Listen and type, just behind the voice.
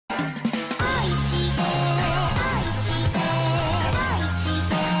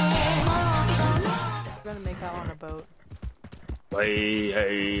make out on a boat. Way,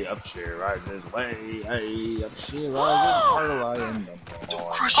 hey, up here, right this way, hey, up here, right in the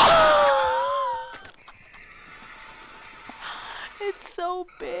morning. It's so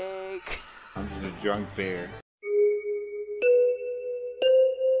big. I'm just a drunk bear.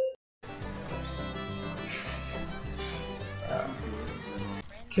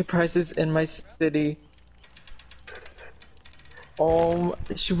 Kid prices in my city.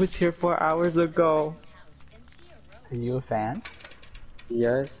 She was here 4 hours ago. Are you a fan?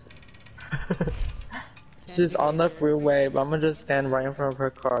 Yes. She's on the freeway, but I'm gonna just stand right in front of her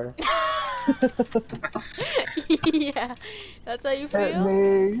car. Yeah, that's how you feel?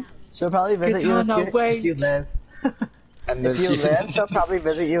 Me. She'll probably visit you if you live. And then If you live, she'll probably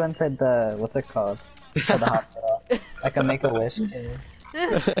visit you inside the, what's it called? For the hospital. Like a Make-A-Wish kid.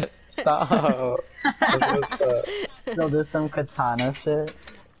 Stop. She'll do some katana shit.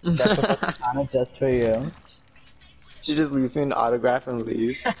 That's a katana just for you. She just leaves me an autograph and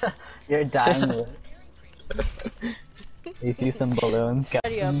leaves. You're dying with. You see some balloons.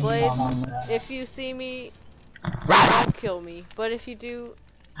 Ready up, Blade. If you see me, don't kill me. But if you do,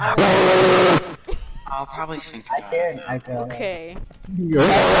 I'll probably think I about it. can.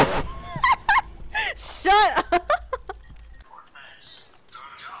 Okay. Shut up!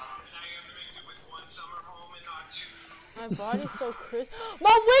 My body's so crisp.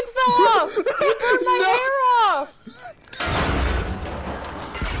 My wig fell off! You burned my hair off!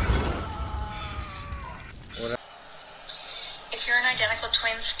 If you're an identical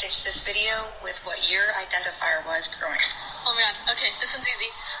twin, stitch this video with what your identifier was growing. Oh my god, okay, this one's easy.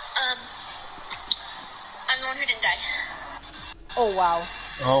 I'm the one who didn't die. Oh wow.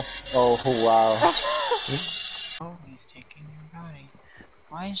 Oh wow. Oh, he's taking your body.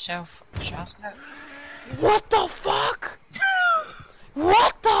 Why is Shell's not? What the fuck?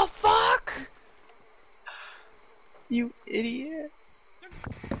 What the fuck? You idiot.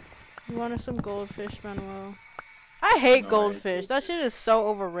 You wanted some goldfish, Manuel? I hate goldfish. That shit is so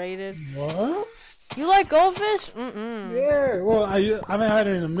overrated. What? You like goldfish? Mm-mm. Yeah, well, I haven't had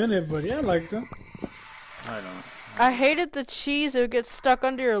it in a minute, but yeah, I like them. I don't. I hated the cheese. It would get stuck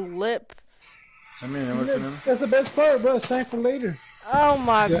under your lip. I mean, what's in them? That's the best part, bro. It's time for later. Oh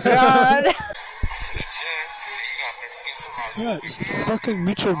my god. Yeah, fucking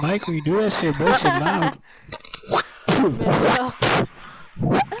mute your mic when you do that shit, bro. It's so loud. Manuel.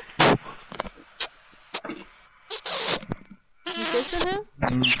 You kissing him?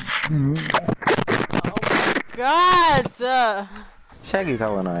 Oh my god! Shaggy's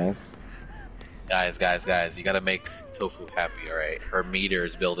hella nice. Guys, you gotta make Tofu happy, alright? Her meter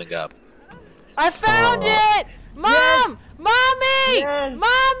is building up. I found it! Mom! Yes! Mommy! Yes!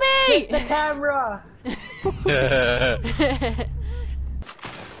 Mommy! Hit the camera!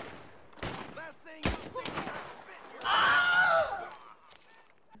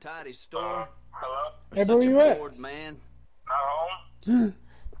 Tidy store. Hello? Hey, bro, where you at? Bored man. Not home?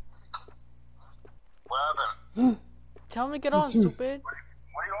 What happened? Tell him to get on, stupid. What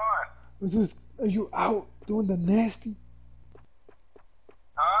do you want? Are you out doing the nasty?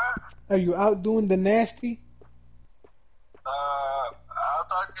 Huh? Are you out doing the nasty? I'll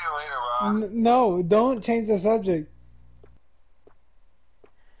talk to you later, bro. No, don't change the subject.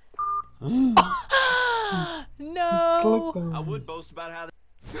 No. I would boast about how.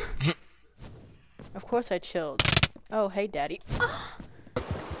 Of course I chilled. Oh, hey, daddy.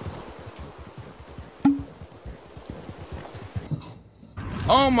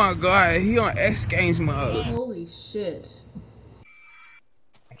 Oh my god, he on X Games mode. Holy shit.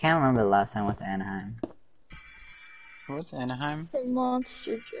 I can't remember the last time I went to Anaheim. What's Anaheim? The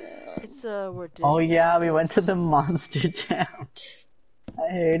Monster Jam. It's where Disney. Oh yeah, we went to the Monster Jam. I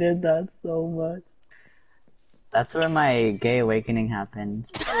hated that so much. That's where my gay awakening happened.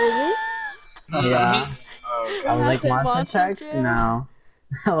 Really? Yeah. I was like, Monster Trucks? Jam? No.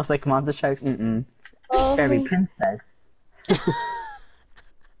 I was like, Monster Trucks? Mm-mm. Oh. Fairy Princess.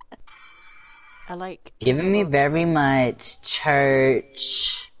 I like Giving me very much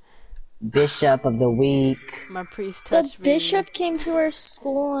church, bishop of the week. my priest The touched me. bishop came to our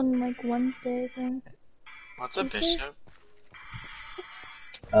school on like Wednesday, I think. What's a bishop?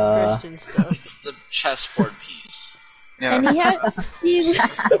 Christian stuff. It's the chessboard piece. Yeah. And he had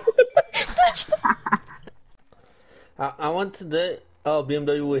I want to the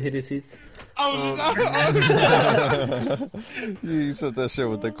BMW with heated seats. You said that shit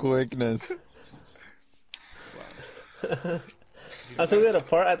with the quickness. I thought we had a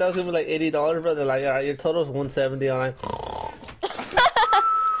part. I thought it was gonna be like $80, but they're like, yeah, your total's $170. I'm like,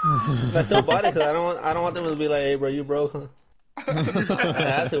 I still bought it because I don't want them to be like, hey, bro, you broke, huh? I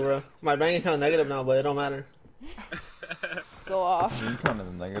had to, bro. My bank account negative now, but it don't matter. Go off. You counted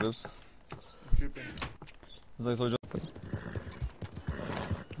the negatives. It's like, so just...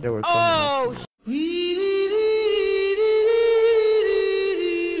 They were Oh!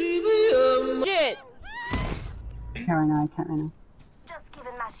 Shit! Can't right now, I can't right now. Just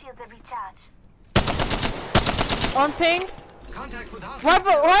giving my shields a recharge. On ping. Right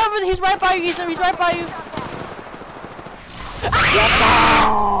over, he's right by you, Ethan. He's right by you.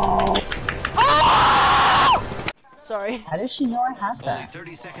 Oh! Sorry. How did she know I had that?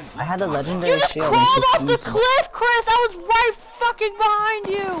 I had a legendary You just shield. crawled off the cliff, Chris! I was right fucking behind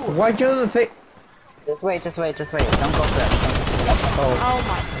you! Why couldn't the thing? Just wait. Don't go for that. Oh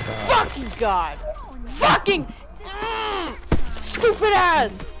my fucking god! Fucking stupid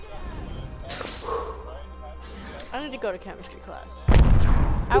ass! I need to go to chemistry class.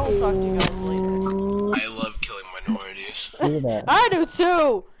 I will talk to you guys later. I love killing minorities. I do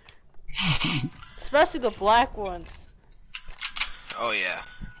too! Especially the black ones. Oh yeah.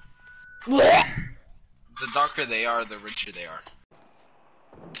 The darker they are, the richer they are.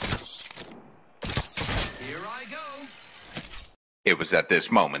 Here I go. It was at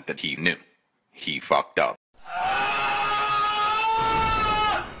this moment that he knew. He fucked up.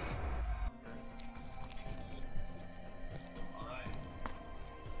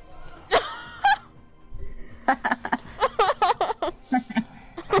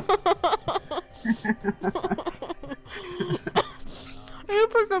 You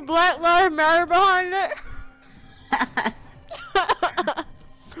put the Black Lives Matter behind it?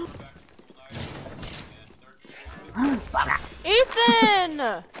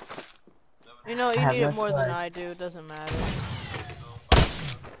 Ethan! You know, you need it more than I do, it doesn't matter.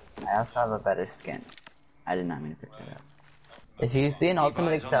 I also have a better skin. I did not mean to pick that up. If you see an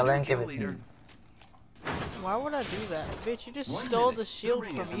ultimate accelerant, give it to me. Why would I do that? Bitch, you just stole the shield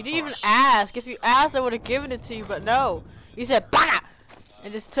from me. You didn't even ask. If you asked, I would have given it to you, but no. You said, BAH!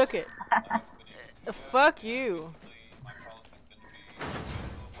 And just took it. Fuck you.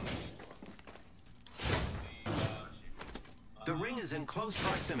 The ring is in close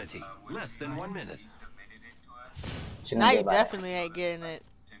proximity. Less than 1 minute. Now you definitely ain't getting it.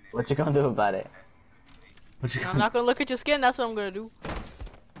 What you gonna do about it? I'm not gonna look at your skin, that's what I'm gonna do.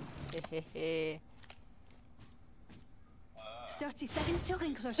 30 seconds till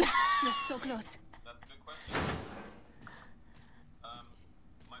ring closure. You're so close.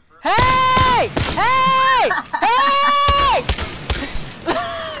 Hey! Hey! Hey!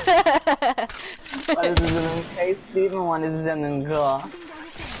 What is this in case Steven one is in go?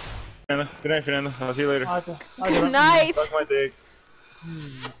 Good night, Fernando. I'll see you later. Good night. Suck my dick.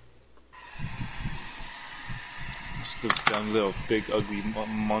 Stupid dumb little big ugly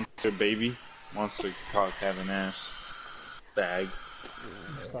monster baby. Monster cock having ass. Bag.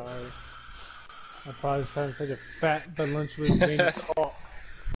 I'm sorry. I probably sound such a fat voluptuous vein cock.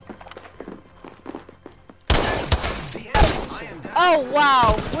 Oh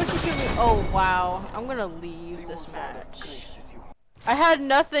wow, what'd you give me? Oh wow, I'm gonna leave this match. I had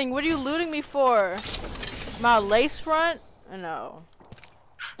nothing, what are you looting me for? My lace front? No.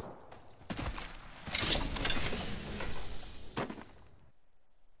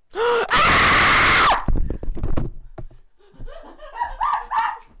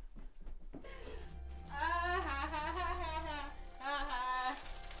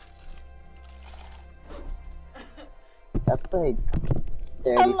 That's like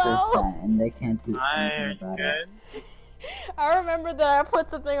 30%, and they can't do anything about it. I remember that I put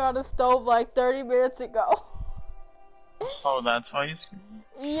something on the stove like 30 minutes ago. Oh, that's why you screamed?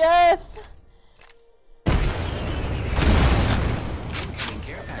 Yes!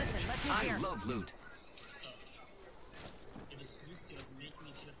 Care package. I love loot.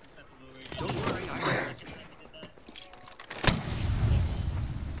 Don't worry, I got it.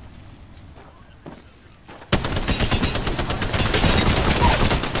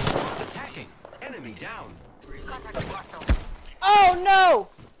 Attacking. Enemy down. Oh no!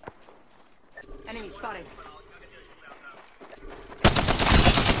 Enemy spotted.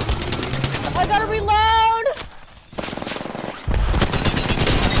 I gotta reload!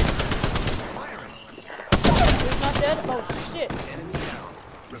 He's not dead? Oh shit. Enemy down.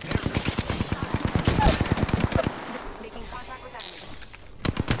 Repair. Making contact with enemy.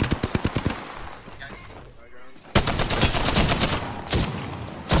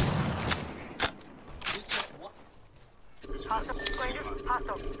 Wow, looks like that was the last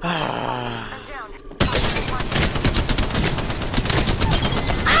one in the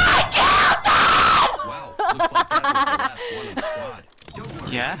squad. Don't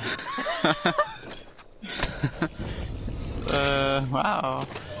worry. Yeah? Wow.